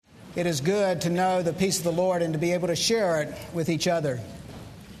It is good to know the peace of the Lord and to be able to share it with each other.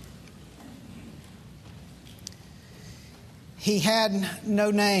 He had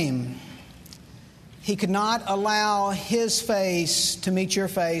no name. He could not allow His face to meet your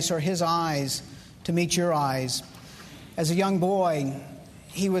face or His eyes to meet your eyes. As a young boy,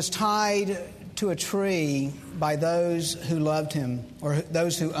 He was tied to a tree by those who loved Him or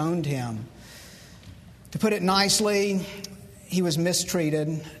those who owned Him. To put it nicely, He was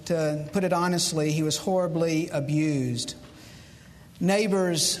mistreated. To put it honestly, He was horribly abused.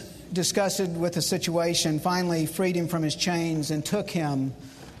 Neighbors, disgusted with the situation, finally freed Him from His chains and took Him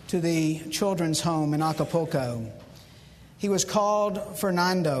to the children's home in Acapulco. He was called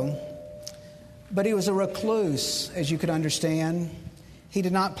Fernando, but he was a recluse, as you could understand. He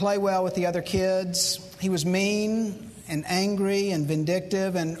did not play well with the other kids. He was mean and angry and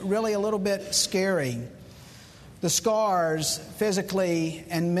vindictive and really a little bit scary. The scars, physically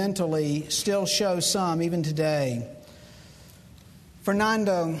and mentally, still show some even today.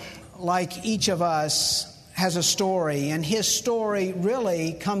 Fernando, like each of us, has a story, and his story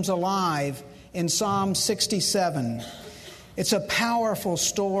really comes alive in Psalm 67. It's a powerful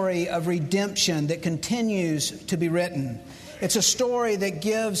story of redemption that continues to be written. It's a story that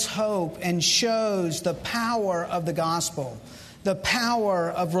gives hope and shows the power of the gospel, the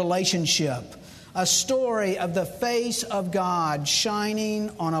power of relationship. A story of the face of God shining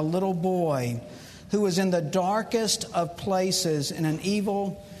on a little boy who was in the darkest of places in an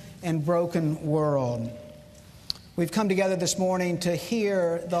evil and broken world. We've come together this morning to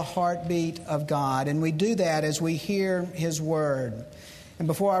hear the heartbeat of God, and we do that as we hear His Word. And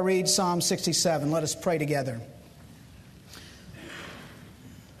before I read Psalm 67, let us pray together.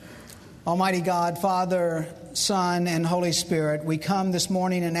 Almighty God, Father, Son, and Holy Spirit, we come this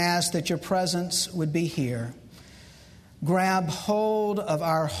morning and ask that Your presence would be here. Grab hold of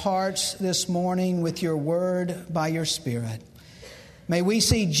our hearts this morning with Your Word by Your Spirit. May we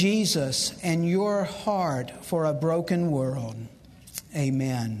see Jesus and Your heart for a broken world.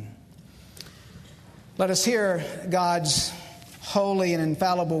 Amen. Let us hear God's holy and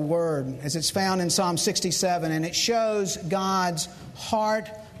infallible Word as it's found in Psalm 67, and it shows God's heart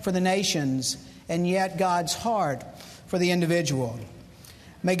for the nations and yet God's heart for the individual.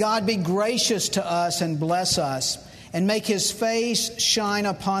 May God be gracious to us and bless us and make His face shine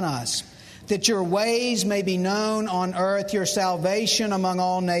upon us, that Your ways may be known on earth, Your salvation among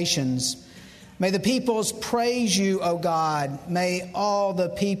all nations. May the peoples praise You, O God. May all the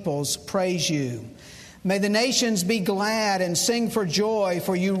peoples praise You. May the nations be glad and sing for joy,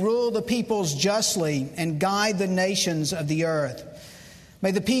 for You rule the peoples justly and guide the nations of the earth. May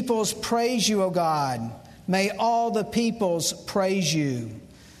the peoples praise You, O God. May all the peoples praise You.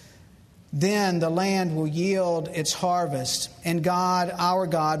 Then the land will yield its harvest, and God, our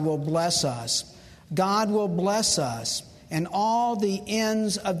God, will bless us. God will bless us, and all the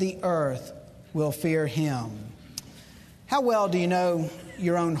ends of the earth will fear Him. How well do you know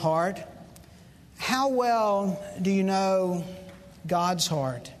your own heart? How well do you know God's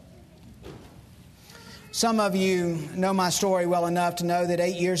heart? Some of you know my story well enough to know that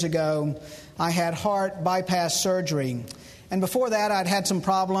 8 years ago I had heart bypass surgery. And before that, I'd had some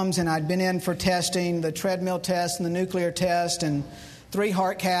problems, and I'd been in for testing, the treadmill test and the nuclear test, and 3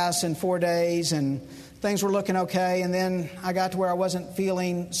 heart casts in 4 days, and things were looking okay. And then I got to where I wasn't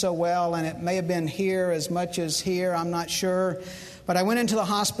feeling so well, and it may have been here as much as here, I'm not sure. But I went into the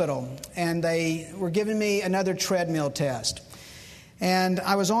hospital, and they were giving me another treadmill test. And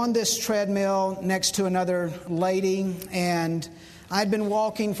I was on this treadmill next to another lady, and I'd been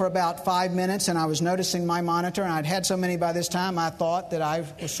walking for about 5 minutes, and I was noticing my monitor, and I'd had so many by this time, I thought that I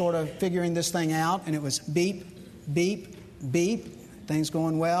was sort of figuring this thing out, and it was beep, beep, beep, things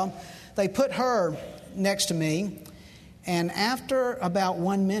going well. They put her next to me, and after about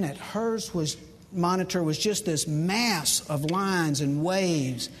 1 minute, monitor was just this mass of lines and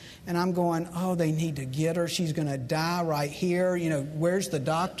waves, and I'm going, oh, they need to get her. She's going to die right here. You know, where's the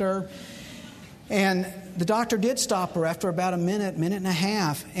doctor? And the doctor did stop her after about a minute and a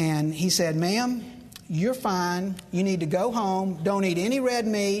half, and he said, ma'am, you're fine. You need to go home, don't eat any red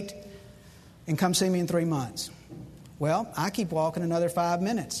meat, and come see me in 3 months. Well, I keep walking another 5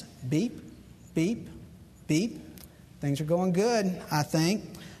 minutes. Beep, beep, beep. Things are going good, I think.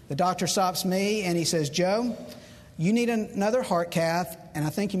 The doctor stops me, and he says, Joe, you need another heart cath, and I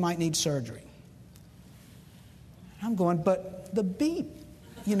think you might need surgery. I'm going, but the beep,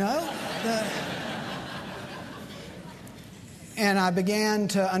 you know? And I began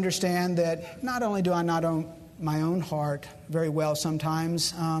to understand that not only do I not own my own heart very well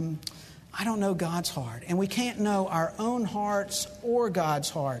sometimes, I don't know God's heart. And we can't know our own hearts or God's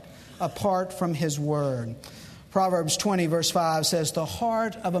heart apart from His Word. Proverbs 20, verse 5 says, "The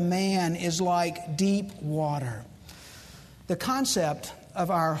heart of a man is like deep water." The concept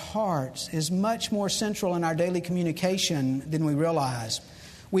of our hearts is much more central in our daily communication than we realize.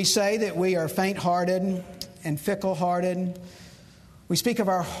 We say that we are faint-hearted and fickle-hearted. We speak of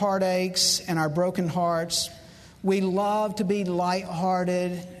our heartaches and our broken hearts. We love to be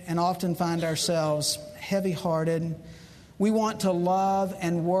light-hearted and often find ourselves heavy-hearted. We want to love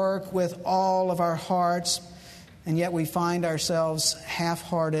and work with all of our hearts, and yet we find ourselves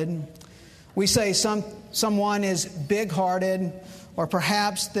half-hearted. We say someone is big-hearted, or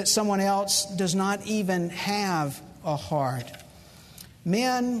perhaps that someone else does not even have a heart.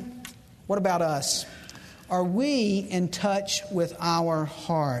 Men, what about us? Are we in touch with our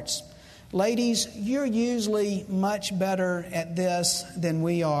hearts? Ladies, you're usually much better at this than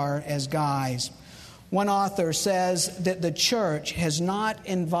we are as guys. One author says that the church has not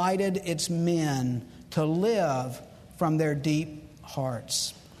invited its men to live from their deep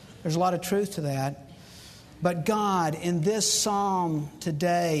hearts. There's a lot of truth to that. But God, in this psalm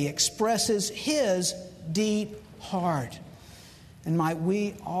today, expresses His deep heart. And might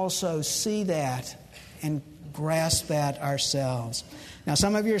we also see that and grasp that ourselves. Now,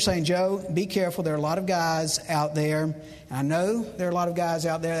 some of you are saying, Joe, be careful. There are a lot of guys out there. And I know there are a lot of guys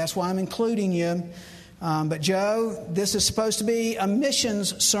out there. That's why I'm including you. But Joe, this is supposed to be a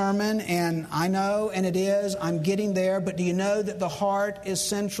missions sermon, and I know, and it is. I'm getting there. But do you know that the heart is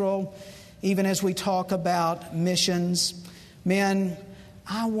central, even as we talk about missions? Men,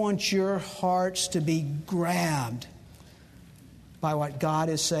 I want your hearts to be grabbed by what God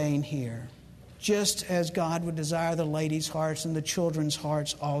is saying here, just as God would desire the ladies' hearts and the children's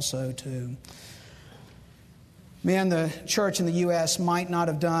hearts also too. Men, the church in the U.S. might not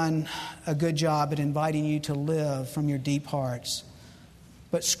have done a good job at inviting you to live from your deep hearts.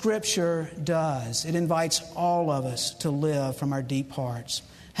 But Scripture does. It invites all of us to live from our deep hearts.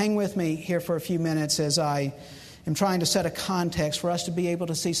 Hang with me here for a few minutes as I am trying to set a context for us to be able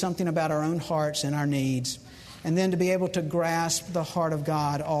to see something about our own hearts and our needs, and then to be able to grasp the heart of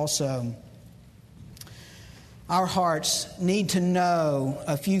God also. Our hearts need to know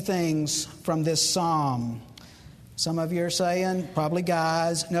a few things from this psalm. Some of you are saying, probably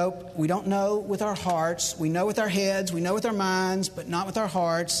guys, nope, we don't know with our hearts. We know with our heads, we know with our minds, but not with our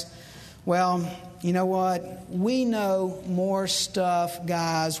hearts. Well, you know what? We know more stuff,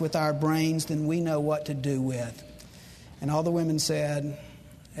 guys, with our brains than we know what to do with. And all the women said,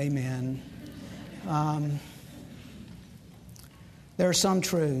 amen. There are some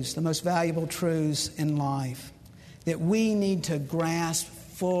truths, the most valuable truths in life, that we need to grasp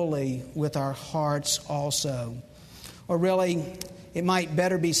fully with our hearts also. Or really, it might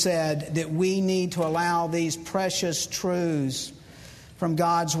better be said that we need to allow these precious truths from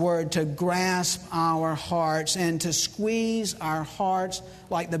God's Word to grasp our hearts and to squeeze our hearts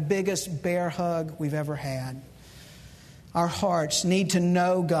like the biggest bear hug we've ever had. Our hearts need to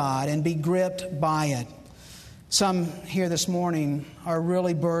know God and be gripped by it. Some here this morning are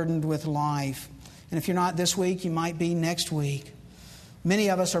really burdened with life. And if you're not this week, you might be next week.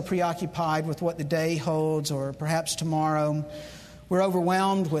 Many of us are preoccupied with what the day holds, or perhaps tomorrow. We're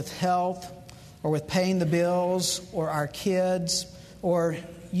overwhelmed with health, or with paying the bills, or our kids, or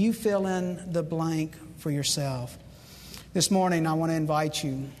you fill in the blank for yourself. This morning, I want to invite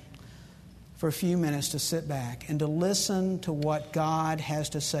you for a few minutes to sit back and to listen to what God has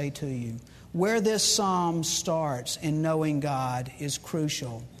to say to you. Where this psalm starts in knowing God is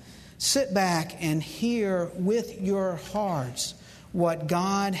crucial. Sit back and hear with your hearts what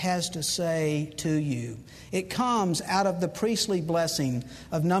God has to say to you. It comes out of the priestly blessing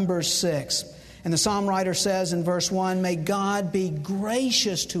of Numbers 6. And the psalm writer says in verse 1, "May God be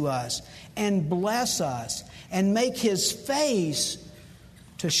gracious to us and bless us and make His face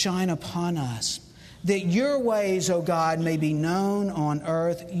to shine upon us, that your ways, O God, may be known on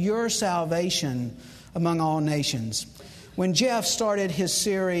earth, your salvation among all nations." When Jeff started his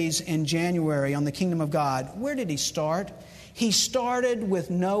series in January on the Kingdom of God, where did he start? He started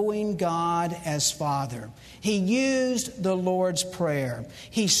with knowing God as Father. He used the Lord's Prayer.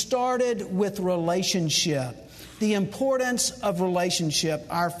 He started with relationship, the importance of relationship,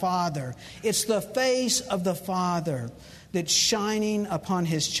 our Father. It's the face of the Father that's shining upon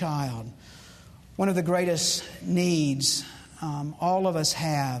His child. One of the greatest needs all of us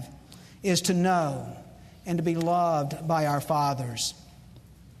have is to know and to be loved by our fathers.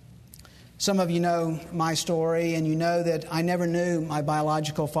 Some of you know my story, and you know that I never knew my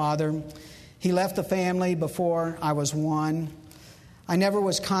biological father. He left the family before I was one. I never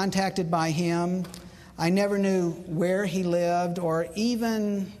was contacted by him. I never knew where he lived or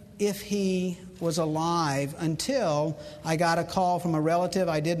even if he was alive until I got a call from a relative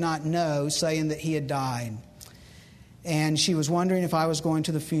I did not know saying that he had died. And she was wondering if I was going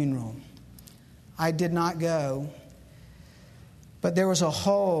to the funeral. I did not go. But there was a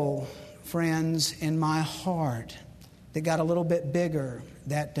hole, friends, in my heart that got a little bit bigger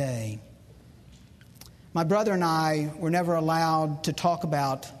that day. My brother and I were never allowed to talk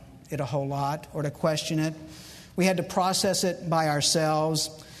about it a whole lot or to question it. We had to process it by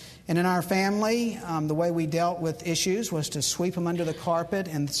ourselves. And in our family, the way we dealt with issues was to sweep them under the carpet,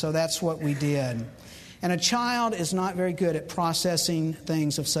 and so that's what we did. And a child is not very good at processing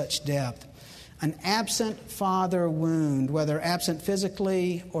things of such depth. An absent father wound, whether absent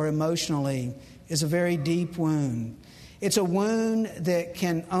physically or emotionally, is a very deep wound. It's a wound that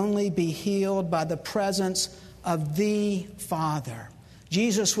can only be healed by the presence of the Father.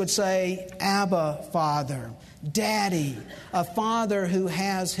 Jesus would say, Abba, Father, Daddy, a Father who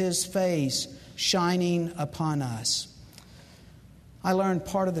has His face shining upon us. I learned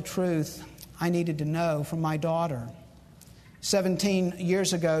part of the truth I needed to know from my daughter. 17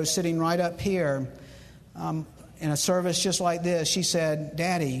 years ago, sitting right up here in a service just like this, she said,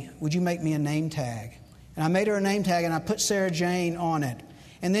 Daddy, would you make me a name tag? And I made her a name tag and I put Sarah Jane on it.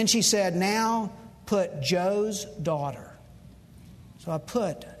 And then she said, now put Joe's daughter. So I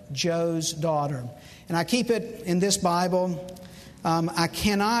put Joe's daughter. And I keep it in this Bible. I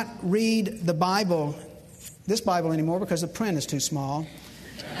cannot read this Bible anymore because the print is too small.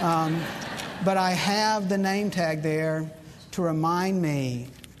 But I have the name tag there to remind me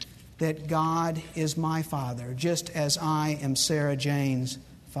that God is my Father, just as I am Sarah Jane's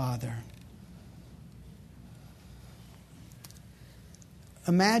father.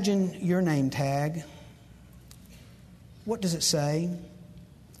 Imagine your name tag. What does it say?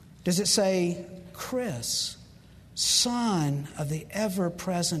 Does it say, Chris, son of the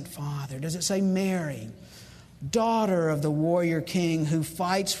ever-present Father? Does it say Mary, daughter of the warrior king who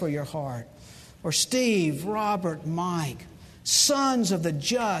fights for your heart? Or Steve, Robert, Mike, sons of the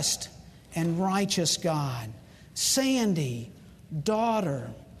just and righteous God? Sandy,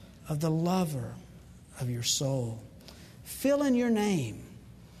 daughter of the lover of your soul. Fill in your name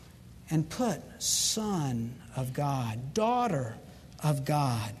and put Son of God, daughter of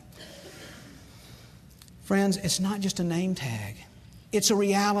God. Friends, it's not just a name tag. It's a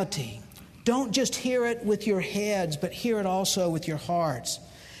reality. Don't just hear it with your heads, but hear it also with your hearts.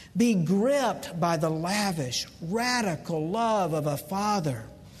 Be gripped by the lavish, radical love of a Father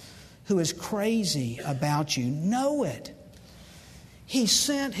who is crazy about you. Know it. He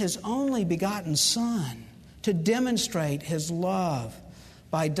sent His only begotten Son to demonstrate His love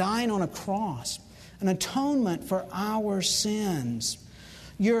by dying on a cross, an atonement for our sins.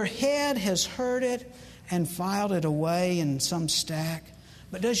 Your head has heard it and filed it away in some stack,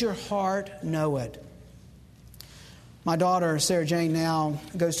 but does your heart know it? My daughter, Sarah Jane, now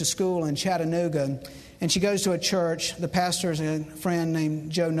goes to school in Chattanooga, and she goes to a church. The pastor is a friend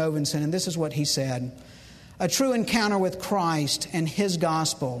named Joe Novenson, and this is what he said. A true encounter with Christ and His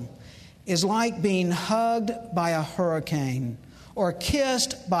gospel is like being hugged by a hurricane or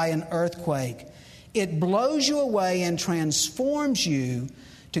kissed by an earthquake. It blows you away and transforms you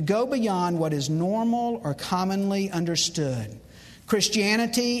to go beyond what is normal or commonly understood.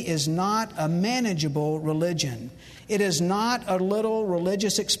 Christianity is not a manageable religion. It is not a little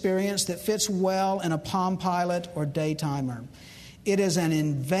religious experience that fits well in a Palm Pilot or Daytimer. It is an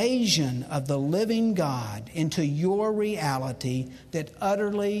invasion of the living God into your reality that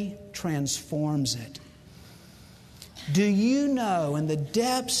utterly transforms it. Do you know in the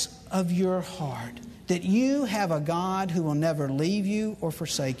depths of your heart that you have a God who will never leave you or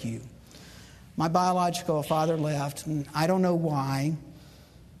forsake you? My biological father left, and I don't know why.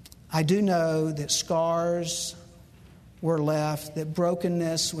 I do know that scars were left, that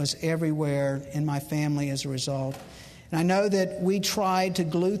brokenness was everywhere in my family as a result. And I know that we tried to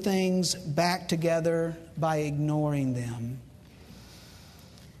glue things back together by ignoring them.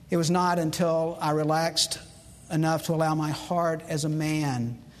 It was not until I relaxed enough to allow my heart as a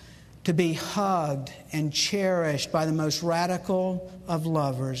man to be hugged and cherished by the most radical of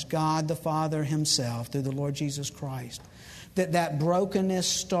lovers, God the Father Himself, through the Lord Jesus Christ, that brokenness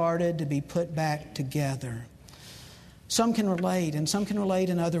started to be put back together. Some can relate, and some can relate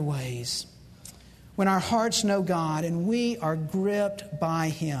in other ways. When our hearts know God and we are gripped by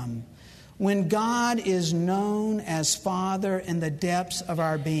Him, when God is known as Father in the depths of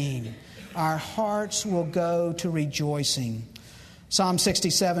our being, our hearts will go to rejoicing. Psalm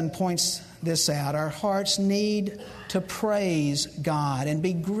 67 points this out. Our hearts need to praise God and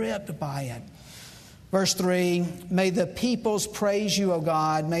be gripped by it. Verse 3, may the peoples praise you, O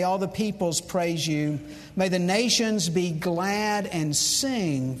God. May all the peoples praise you. May the nations be glad and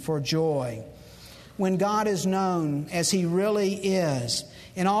sing for joy. When God is known as He really is,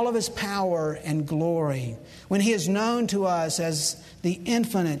 in all of His power and glory, when He is known to us as the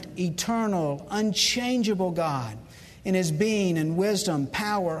infinite, eternal, unchangeable God, in His being and wisdom,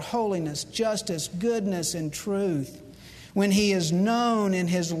 power, holiness, justice, goodness, and truth, when He is known in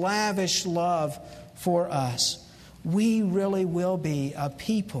His lavish love for us, we really will be a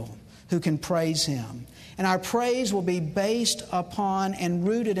people who can praise Him. And our praise will be based upon and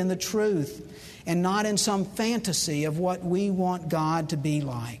rooted in the truth and not in some fantasy of what we want God to be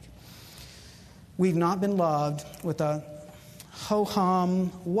like. We've not been loved with a ho-hum,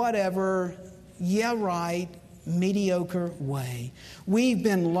 whatever, yeah right, mediocre way. We've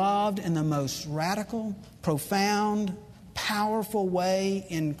been loved in the most radical, profound, powerful way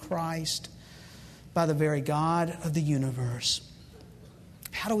in Christ by the very God of the universe.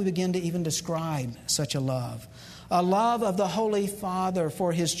 How do we begin to even describe such a love? A love of the Holy Father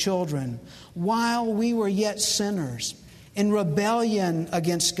for His children while we were yet sinners in rebellion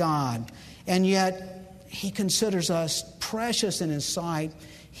against God. And yet He considers us precious in His sight.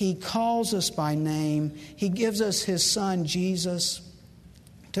 He calls us by name. He gives us His Son, Jesus,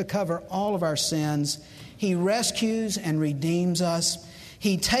 to cover all of our sins. He rescues and redeems us.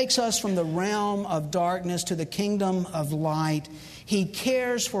 He takes us from the realm of darkness to the kingdom of light. He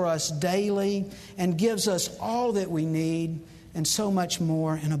cares for us daily and gives us all that we need and so much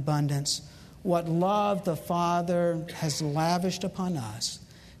more in abundance. What love the Father has lavished upon us,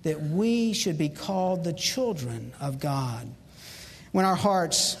 that we should be called the children of God. When our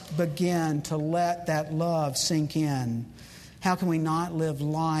hearts begin to let that love sink in, how can we not live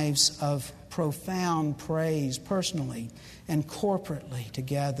lives of profound praise personally and corporately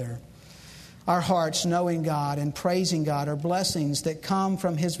together? Our hearts knowing God and praising God are blessings that come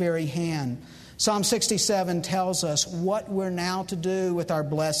from His very hand. Psalm 67 tells us what we're now to do with our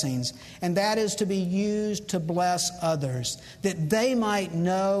blessings, and that is to be used to bless others, that they might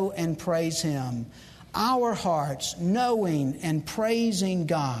know and praise Him. Our hearts knowing and praising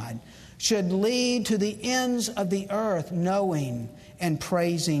God should lead to the ends of the earth knowing and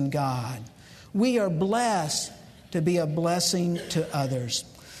praising God. We are blessed to be a blessing to others.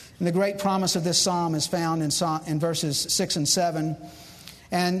 And the great promise of this psalm is found in verses 6 and 7.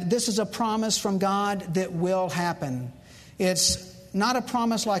 And this is a promise from God that will happen. It's not a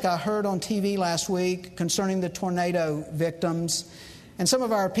promise like I heard on TV last week concerning the tornado victims. And some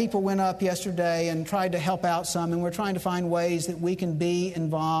of our people went up yesterday and tried to help out some, and we're trying to find ways that we can be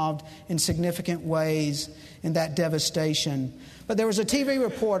involved in significant ways in that devastation. But there was a TV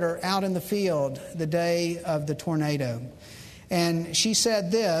reporter out in the field the day of the tornado. And she said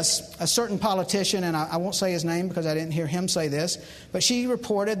this, a certain politician, and I won't say his name because I didn't hear him say this, but she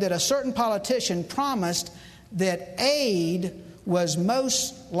reported that a certain politician promised that aid was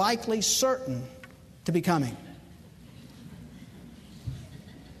most likely certain to be coming.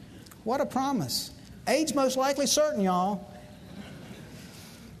 What a promise. Aid's most likely certain, y'all.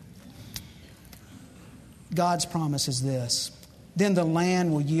 God's promise is this. Then the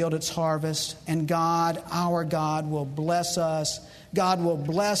land will yield its harvest, and God, our God, will bless us. God will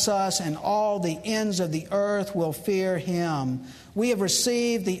bless us, and all the ends of the earth will fear Him. We have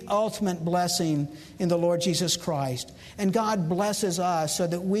received the ultimate blessing in the Lord Jesus Christ. And God blesses us so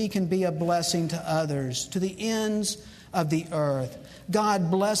that we can be a blessing to others, to the ends of the earth.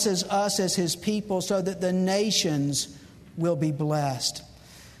 God blesses us as His people so that the nations will be blessed.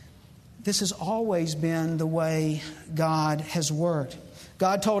 This has always been the way God has worked.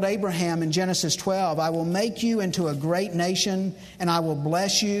 God told Abraham in Genesis 12, I will make you into a great nation, and I will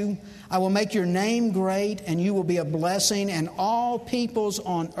bless you. I will make your name great, and you will be a blessing, and all peoples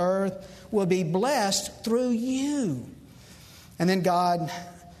on earth will be blessed through you. And then God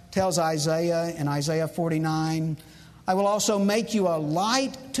tells Isaiah in Isaiah 49, I will also make you a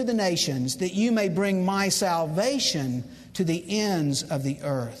light to the nations, that you may bring my salvation to the ends of the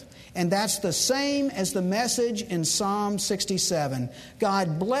earth. And that's the same as the message in Psalm 67.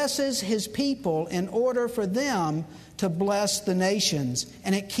 God blesses His people in order for them to bless the nations.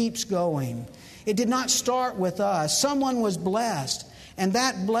 And it keeps going. It did not start with us. Someone was blessed, and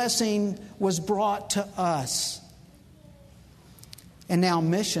that blessing was brought to us. And now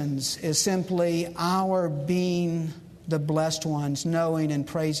missions is simply our being the blessed ones, knowing and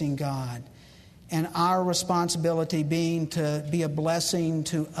praising God. And our responsibility being to be a blessing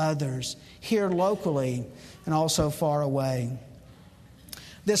to others, here locally and also far away.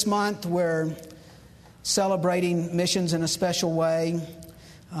 This month we're celebrating missions in a special way.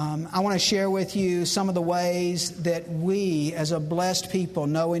 I want to share with you some of the ways that we, as a blessed people,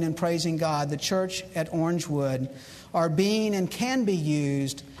 knowing and praising God, the church at Orangewood, are being and can be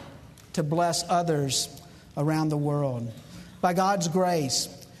used to bless others around the world. By God's grace,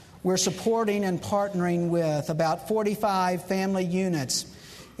 we're supporting and partnering with about 45 family units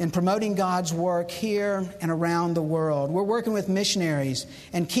in promoting God's work here and around the world. We're working with missionaries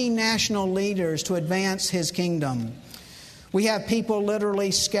and key national leaders to advance His kingdom. We have people literally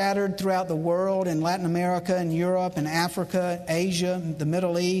scattered throughout the world in Latin America and Europe and Africa, Asia, the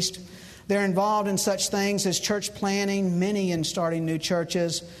Middle East. They're involved in such things as church planning, many in starting new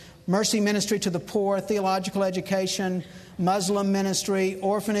churches, mercy ministry to the poor, theological education, Muslim ministry,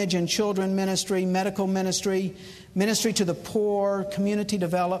 orphanage and children ministry, medical ministry, ministry to the poor, community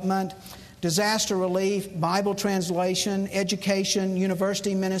development, disaster relief, Bible translation, education,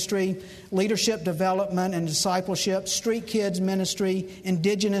 university ministry, leadership development and discipleship, street kids ministry,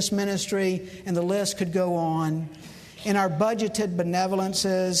 indigenous ministry, and the list could go on. In our budgeted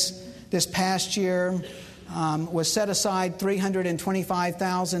benevolences this past year was set aside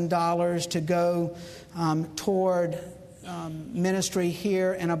 $325,000 to go toward ministry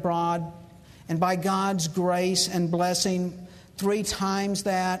here and abroad. And by God's grace and blessing, 3 times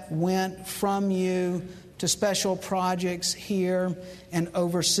that went from you to special projects here and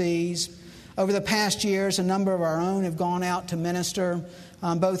overseas. Over the past years, a number of our own have gone out to minister,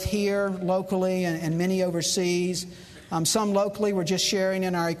 both here locally and many overseas. Some locally we're just sharing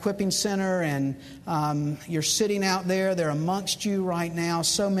in our equipping center, and you're sitting out there. They're amongst you right now,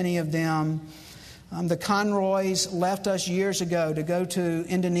 so many of them. The Conroys left us years ago to go to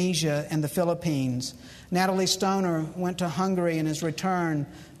Indonesia and the Philippines. Natalie Stoner went to Hungary and has returned.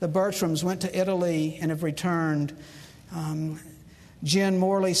 The Bertrams went to Italy and have returned. Jen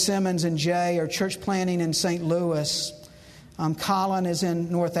Morley Simmons and Jay are church planting in St. Louis. Colin is in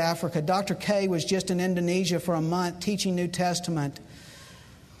North Africa. Dr. Kay was just in Indonesia for a month teaching New Testament.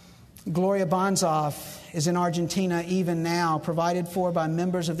 Gloria Bonzoff is in Argentina even now, provided for by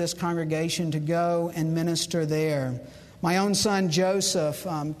members of this congregation to go and minister there. My own son Joseph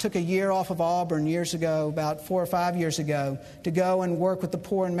took a year off of Auburn years ago, about 4 or 5 years ago, to go and work with the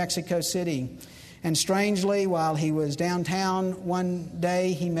poor in Mexico City. And strangely, while he was downtown one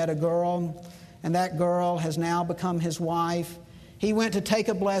day, he met a girl, and that girl has now become his wife. He went to take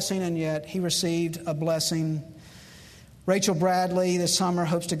a blessing, and yet he received a blessing. Rachel Bradley this summer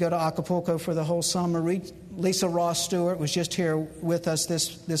hopes to go to Acapulco for the whole summer. Lisa Ross Stewart was just here with us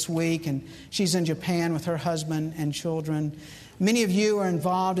this week, and she's in Japan with her husband and children. Many of you are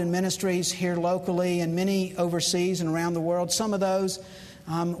involved in ministries here locally and many overseas and around the world. Some of those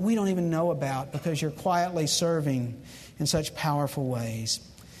we don't even know about because you're quietly serving in such powerful ways.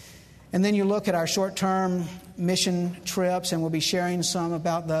 And then you look at our short-term mission trips, and we'll be sharing some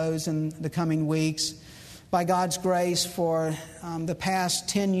about those in the coming weeks. By God's grace, for the past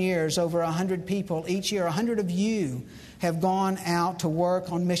 10 years, over 100 people each year, 100 of you have gone out to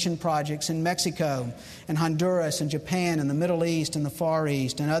work on mission projects in Mexico and Honduras and Japan and the Middle East and the Far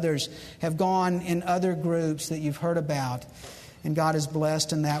East, and others have gone in other groups that you've heard about. And God is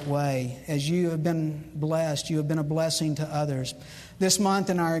blessed in that way. As you have been blessed, you have been a blessing to others. This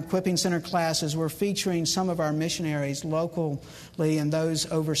month in our Equipping Center classes, we're featuring some of our missionaries locally and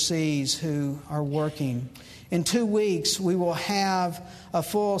those overseas who are working. In 2 weeks, we will have a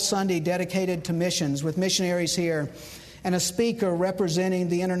full Sunday dedicated to missions with missionaries here and a speaker representing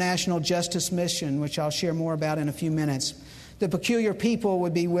the International Justice Mission, which I'll share more about in a few minutes. The Peculiar People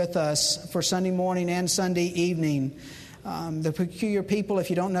would be with us for Sunday morning and Sunday evening. The Peculiar People,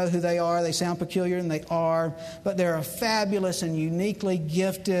 if you don't know who they are, they sound peculiar, and they are, but they're a fabulous and uniquely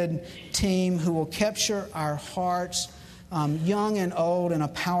gifted team who will capture our hearts, young and old, in a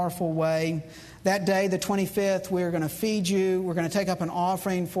powerful way. That day, the 25th, we're going to feed you. We're going to take up an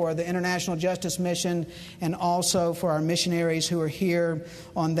offering for the International Justice Mission and also for our missionaries who are here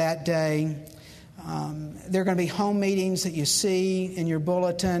on that day. There are going to be home meetings that you see in your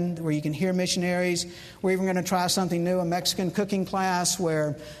bulletin where you can hear missionaries. We're even going to try something new, a Mexican cooking class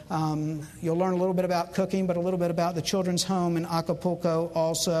where you'll learn a little bit about cooking, but a little bit about the children's home in Acapulco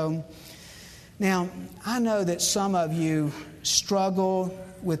also. Now, I know that some of you struggle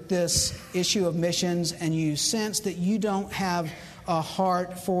with this issue of missions, and you sense that you don't have a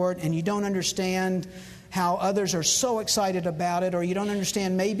heart for it, and you don't understand how others are so excited about it, or you don't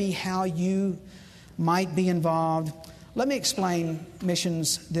understand maybe how you might be involved. Let me explain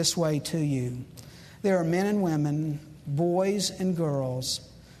missions this way to you. There are men and women, boys and girls,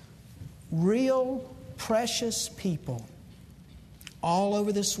 real precious people all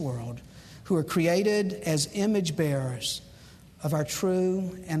over this world who are created as image bearers of our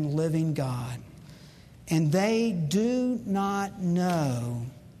true and living God. And they do not know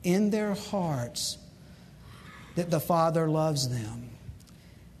in their hearts that the Father loves them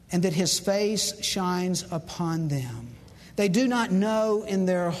and that His face shines upon them. They do not know in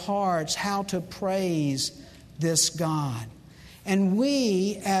their hearts how to praise this God. And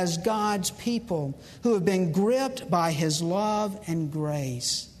we, as God's people who have been gripped by His love and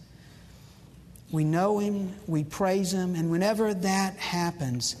grace, we know Him, we praise Him, and whenever that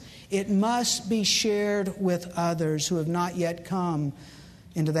happens, it must be shared with others who have not yet come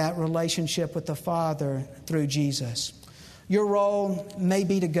into that relationship with the Father through Jesus. Your role may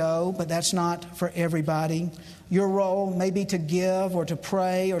be to go, but that's not for everybody. Your role may be to give or to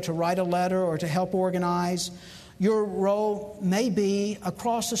pray or to write a letter or to help organize. Your role may be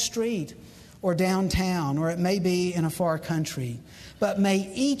across the street or downtown, or it may be in a far country. But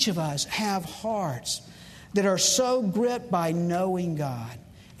may each of us have hearts that are so gripped by knowing God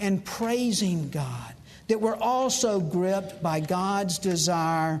and praising God that we're also gripped by God's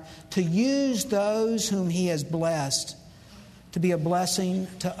desire to use those whom He has blessed to be a blessing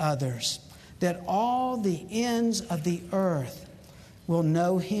to others, that all the ends of the earth will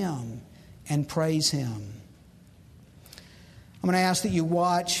know Him and praise Him. I'm going to ask that you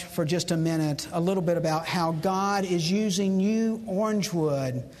watch for just a minute a little bit about how God is using you,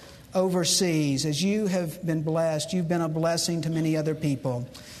 Orangewood, overseas. As you have been blessed, you've been a blessing to many other people.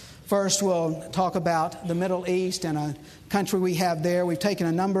 First, we'll talk about the Middle East and a country we have there. We've taken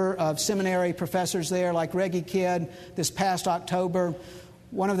a number of seminary professors there, like Reggie Kidd, this past October.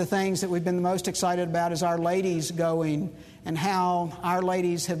 One of the things that we've been the most excited about is our ladies going and how our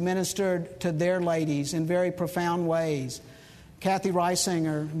ladies have ministered to their ladies in very profound ways. Kathy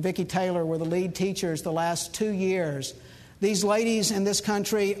Reisinger and Vicki Taylor were the lead teachers the last 2 years. These ladies in this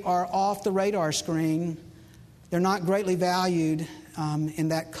country are off the radar screen. They're not greatly valued in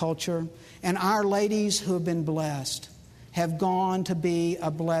that culture. And our ladies who have been blessed have gone to be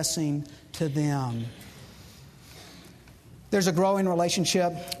a blessing to them. There's a growing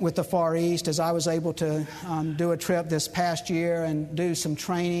relationship with the Far East. As I was able to do a trip this past year and do some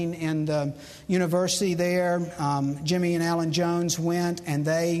training in the university there, Jimmy and Alan Jones went and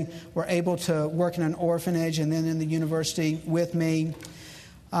they were able to work in an orphanage and then in the university with me.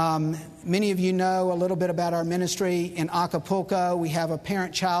 Many of you know a little bit about our ministry in Acapulco. We have a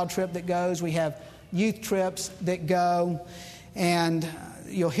parent-child trip that goes. We have youth trips that go. And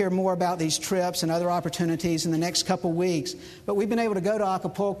you'll hear more about these trips and other opportunities in the next couple weeks. But we've been able to go to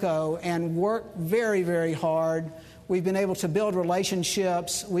Acapulco and work very, very hard. We've been able to build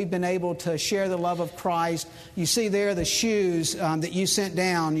relationships. We've been able to share the love of Christ. You see there the shoes that you sent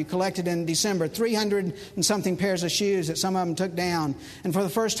down. You collected in December 300 and something pairs of shoes that some of them took down. And for the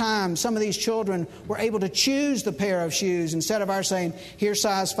first time, some of these children were able to choose the pair of shoes. Instead of our saying, here's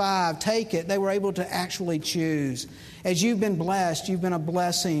size 5, take it, they were able to actually choose. As you've been blessed, you've been a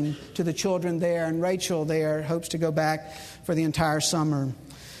blessing to the children there. And Rachel there hopes to go back for the entire summer.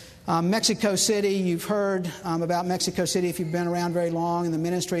 Mexico City, you've heard about Mexico City if you've been around very long and the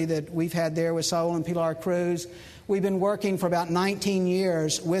ministry that we've had there with Saul and Pilar Cruz. We've been working for about 19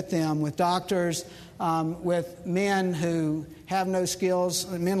 years with them, with doctors, with men who have no skills,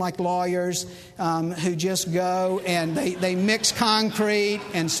 men like lawyers who just go and they mix concrete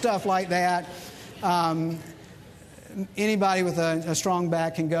and stuff like that. Anybody with a strong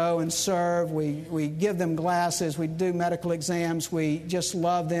back can go and serve. We give them glasses. We do medical exams. We just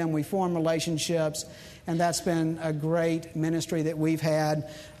love them. We form relationships. And that's been a great ministry that we've had.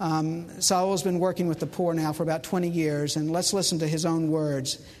 Saul's been working with the poor now for about 20 years. And let's listen to his own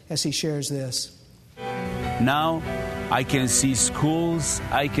words as he shares this. Now I can see schools.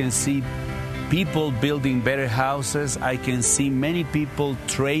 I can see people building better houses. I can see many people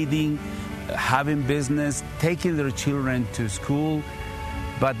trading, having business, taking their children to school.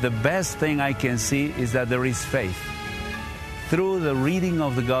 But the best thing I can see is that there is faith. Through the reading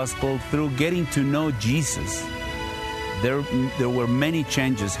of the gospel, through getting to know Jesus, there were many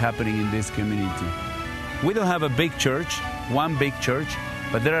changes happening in this community. We don't have a big church, one big church,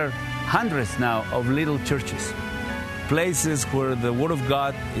 but there are hundreds now of little churches. Places where the Word of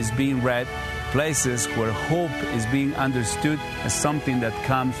God is being read, places where hope is being understood as something that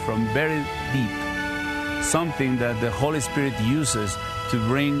comes from very deep, something that the Holy Spirit uses to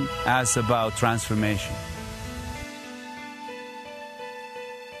bring us about transformation.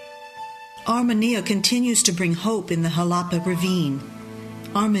 Armenia continues to bring hope in the Jalapa Ravine.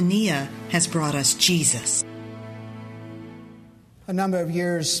 Armenia has brought us Jesus. A number of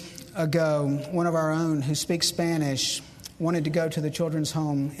years ago, one of our own who speaks Spanish wanted to go to the children's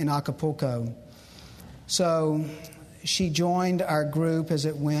home in Acapulco. So she joined our group as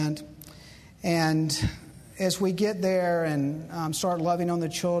it went. And as we get there and start loving on the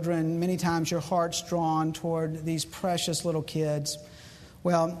children, many times your heart's drawn toward these precious little kids.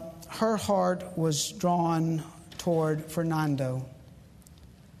 Well, her heart was drawn toward Fernando,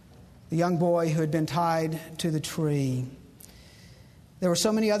 the young boy who had been tied to the tree. There were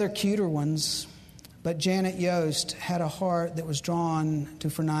so many other cuter ones, but Janet Yost had a heart that was drawn to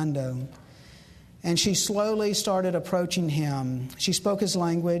Fernando. And she slowly started approaching him. She spoke his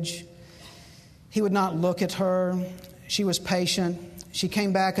language. He would not look at her. She was patient. She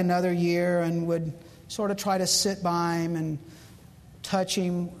came back another year and would sort of try to sit by him and touch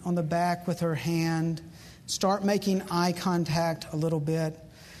him on the back with her hand, start making eye contact a little bit.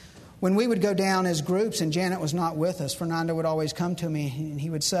 When we would go down as groups and Janet was not with us, Fernando would always come to me and he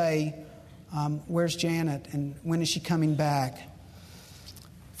would say, where's Janet and when is she coming back?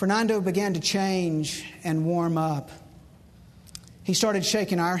 Fernando began to change and warm up. He started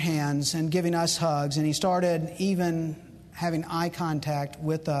shaking our hands and giving us hugs, and he started even having eye contact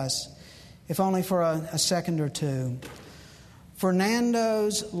with us, if only for a second or two.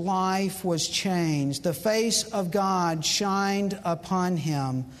 Fernando's life was changed. The face of God shined upon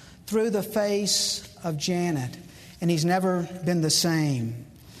him through the face of Janet, and he's never been the same.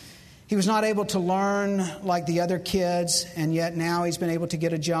 He was not able to learn like the other kids, and yet now he's been able to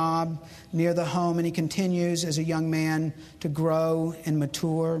get a job near the home, and he continues as a young man to grow and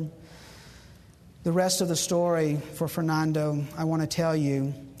mature. The rest of the story for Fernando, I want to tell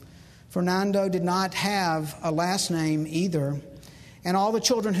you. Fernando did not have a last name either, and all the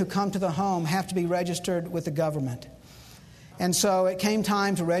children who come to the home have to be registered with the government. And so it came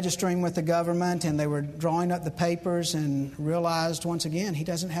time to registering with the government, and they were drawing up the papers and realized once again he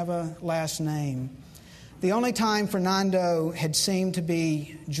doesn't have a last name. The only time Fernando had seemed to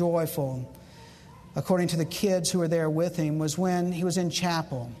be joyful, according to the kids who were there with him, was when he was in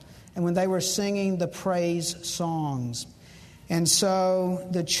chapel and when they were singing the praise songs. And so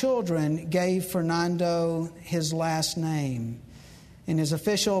the children gave Fernando his last name. In his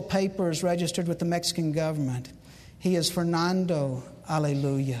official papers registered with the Mexican government, he is Fernando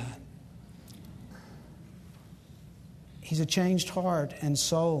Alleluia. He's a changed heart and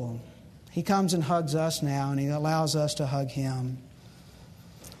soul. He comes and hugs us now, and he allows us to hug him.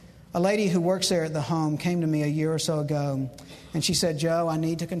 A lady who works there at the home came to me a year or so ago, and she said, Joe, I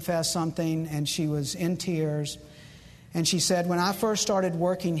need to confess something, and she was in tears. And she said, when I first started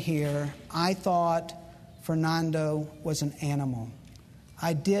working here, I thought Fernando was an animal.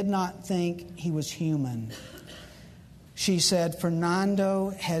 I did not think he was human. She said, Fernando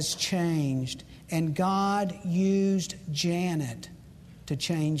has changed, and God used Janet to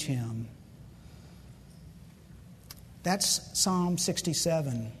change him. That's Psalm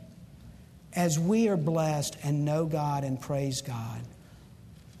 67. As we are blessed and know God and praise God,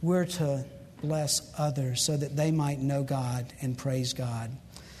 we're to bless others so that they might know God and praise God.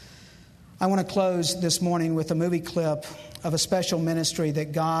 I want to close this morning with a movie clip of a special ministry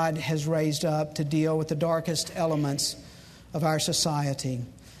that God has raised up to deal with the darkest elements of our society.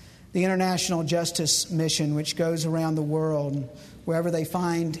 The International Justice Mission, which goes around the world wherever they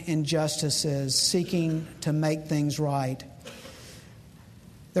find injustices, seeking to make things right.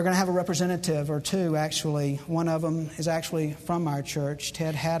 They're going to have a representative or two, actually. One of them is actually from our church,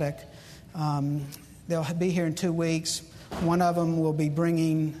 Ted Haddock. They'll be here in 2 weeks. One of them will be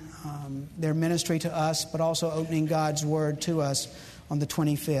bringing their ministry to us, but also opening God's Word to us on the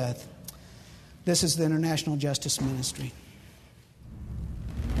 25th. This is the International Justice Ministry.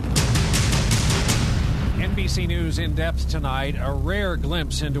 NBC News In Depth tonight, a rare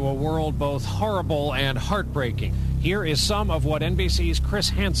glimpse into a world both horrible and heartbreaking. Here is some of what NBC's Chris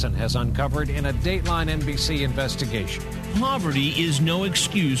Hansen has uncovered in a Dateline NBC investigation. Poverty is no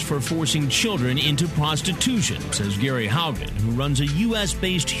excuse for forcing children into prostitution, says Gary Haugen, who runs a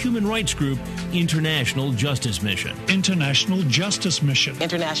U.S.-based human rights group, International Justice Mission. International Justice Mission.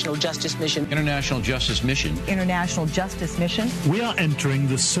 International Justice Mission. International Justice Mission. International Justice Mission. We are entering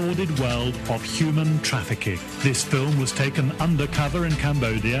the sordid world of human trafficking. This film was taken undercover in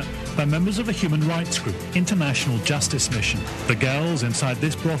Cambodia by members of a human rights group, International Justice Mission. The girls inside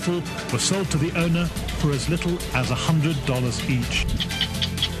this brothel were sold to the owner for as little as $100 each.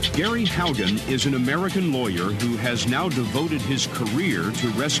 Gary Haugen is an American lawyer who has now devoted his career to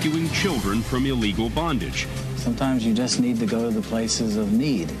rescuing children from illegal bondage. Sometimes you just need to go to the places of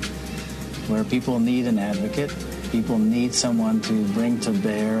need, where people need an advocate, people need someone to bring to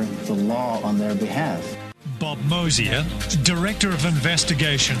bear the law on their behalf. Bob Mosier, Director of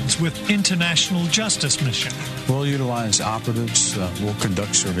Investigations with International Justice Mission. We'll utilize operatives. We'll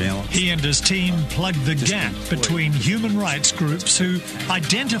conduct surveillance. He and his team plug the gap between human rights groups who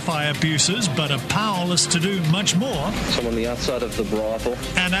identify abuses but are powerless to do much more. Some on the outside of the brothel.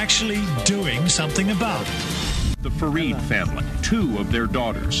 And actually doing something about it. The Fareed family, 2 of their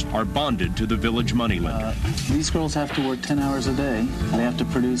daughters, are bonded to the village moneylender. These girls have to work 10 hours a day. They have to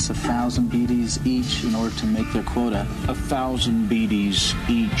produce 1,000 beaties each in order to make their quota. 1,000 beaties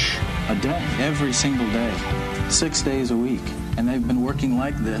each a day, every single day, 6 days a week. And they've been working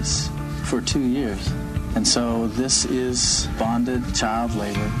like this for 2 years. And so this is bonded child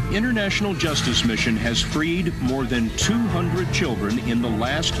labor. International Justice Mission has freed more than 200 children in the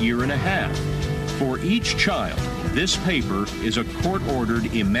last year and a half. For each child, this paper is a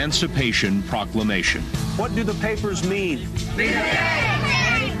court-ordered emancipation proclamation. What do the papers mean?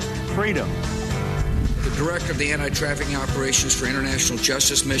 Freedom. The director of the anti-trafficking operations for International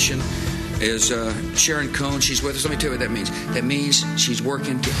Justice Mission is Sharon Cohn. She's with us. Let me tell you what that means. That means she's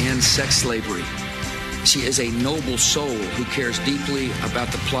working to end sex slavery. She is a noble soul who cares deeply about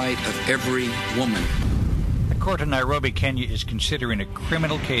the plight of every woman. The court in Nairobi, Kenya is considering a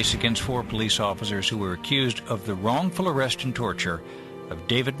criminal case against 4 police officers who were accused of the wrongful arrest and torture of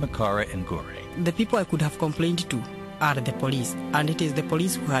David Makara and Gore. The people I could have complained to are the police, and it is the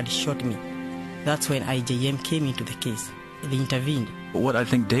police who had shot me. That's when IJM came into the case. They intervened. What I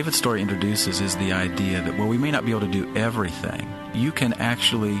think David's story introduces is the idea that, well, we may not be able to do everything. You can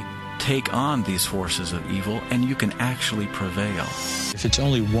actually take on these forces of evil, and you can actually prevail. If it's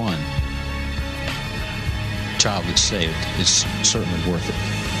only one child that's saved, it's certainly worth it.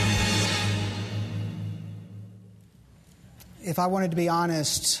 If I wanted to be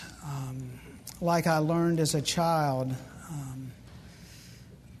honest, like I learned as a child,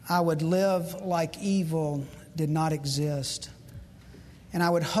 I would live like evil did not exist. And I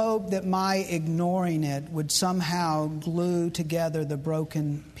would hope that my ignoring it would somehow glue together the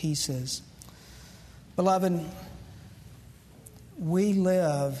broken pieces. Beloved, we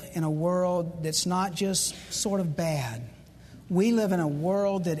live in a world that's not just sort of bad. We live in a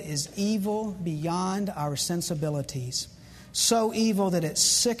world that is evil beyond our sensibilities. So evil that it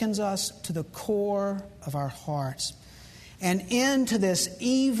sickens us to the core of our hearts. And into this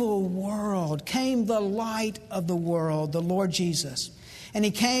evil world came the light of the world, the Lord Jesus. And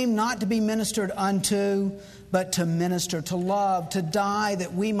He came not to be ministered unto, but to minister, to love, to die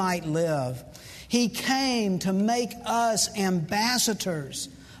that we might live. He came to make us ambassadors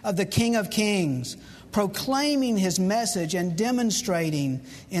of the King of Kings, proclaiming His message and demonstrating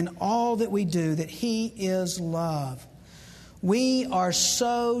in all that we do that He is love. We are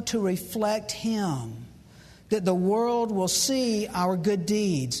so to reflect Him that the world will see our good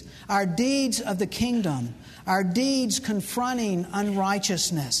deeds, our deeds of the kingdom, our deeds confronting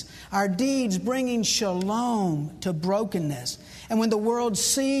unrighteousness, our deeds bringing shalom to brokenness. And when the world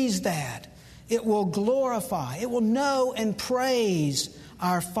sees that, it will glorify, it will know and praise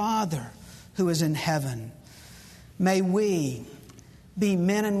our Father who is in heaven. May we be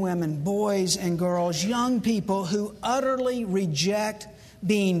men and women, boys and girls, young people who utterly reject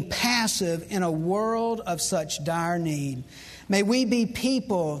being passive in a world of such dire need. May we be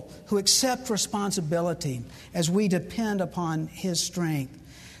people who accept responsibility as we depend upon His strength.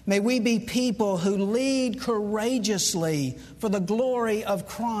 May we be people who lead courageously for the glory of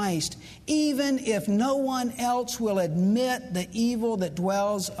Christ, even if no one else will admit the evil that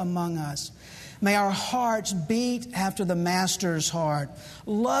dwells among us. May our hearts beat after the Master's heart,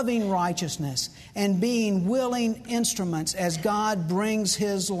 loving righteousness and being willing instruments as God brings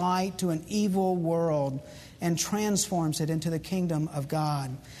His light to an evil world and transforms it into the kingdom of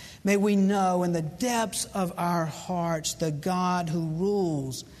God. May we know in the depths of our hearts the God who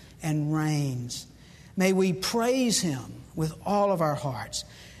rules and reigns. May we praise Him with all of our hearts.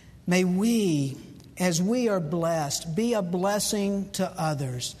 May we, as we are blessed, be a blessing to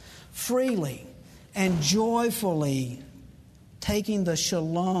others freely and joyfully, taking the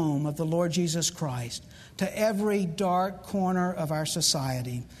shalom of the Lord Jesus Christ to every dark corner of our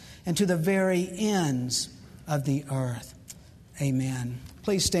society and to the very ends of the earth. Amen.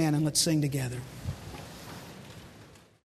 Please stand and let's sing together.